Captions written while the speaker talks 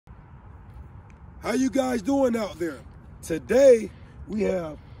How you guys doing out there? Today, we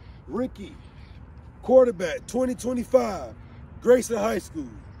have Ricky, quarterback, 2025, Grayson High School.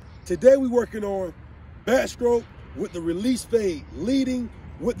 Today, we're working on backstroke with the release fade, leading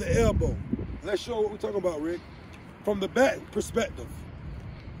with the elbow. Let's show what we're talking about, Rick. From the back perspective,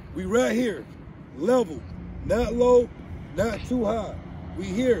 we right here, level, not low, not too high. We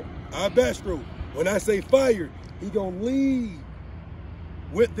here, our backstroke. When I say fire, he gonna lead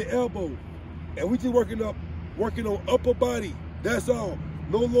with the elbow. And we just working on upper body. That's all.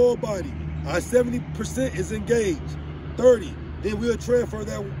 No lower body. Our 70% is engaged. 30. Then we'll transfer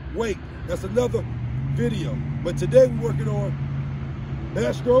that weight. That's another video. But today we're working on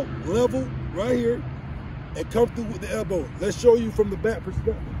backstroke, level, right here, and come through with the elbow. Let's show you from the back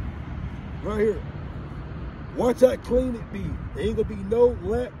perspective. Right here. Watch how clean it be. There ain't gonna be no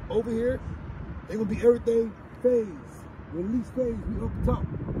lap over here. Ain't gonna be everything phase. Release phase, we up top.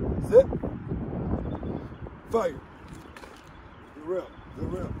 Sit. Fire. Good rep,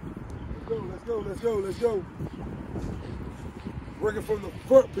 good rep. Let's go, let's go, let's go, let's go. Working from the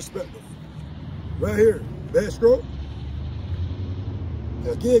front perspective. Right here, backstroke.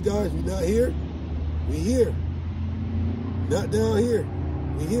 Again, guys, we not here, we here. Not down here,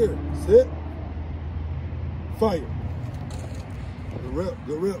 we here. Sit. Fire.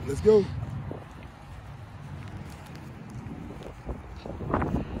 Good rep, let's go.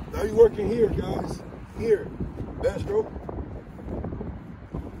 Now you're working here, guys. Here, backstroke.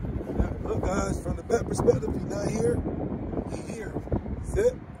 Now, look, guys, from the back perspective, he's not here, he here.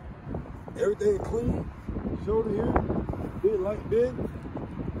 Sit. Everything clean. Shoulder here. Big, light bend.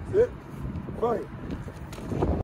 Sit. Fire.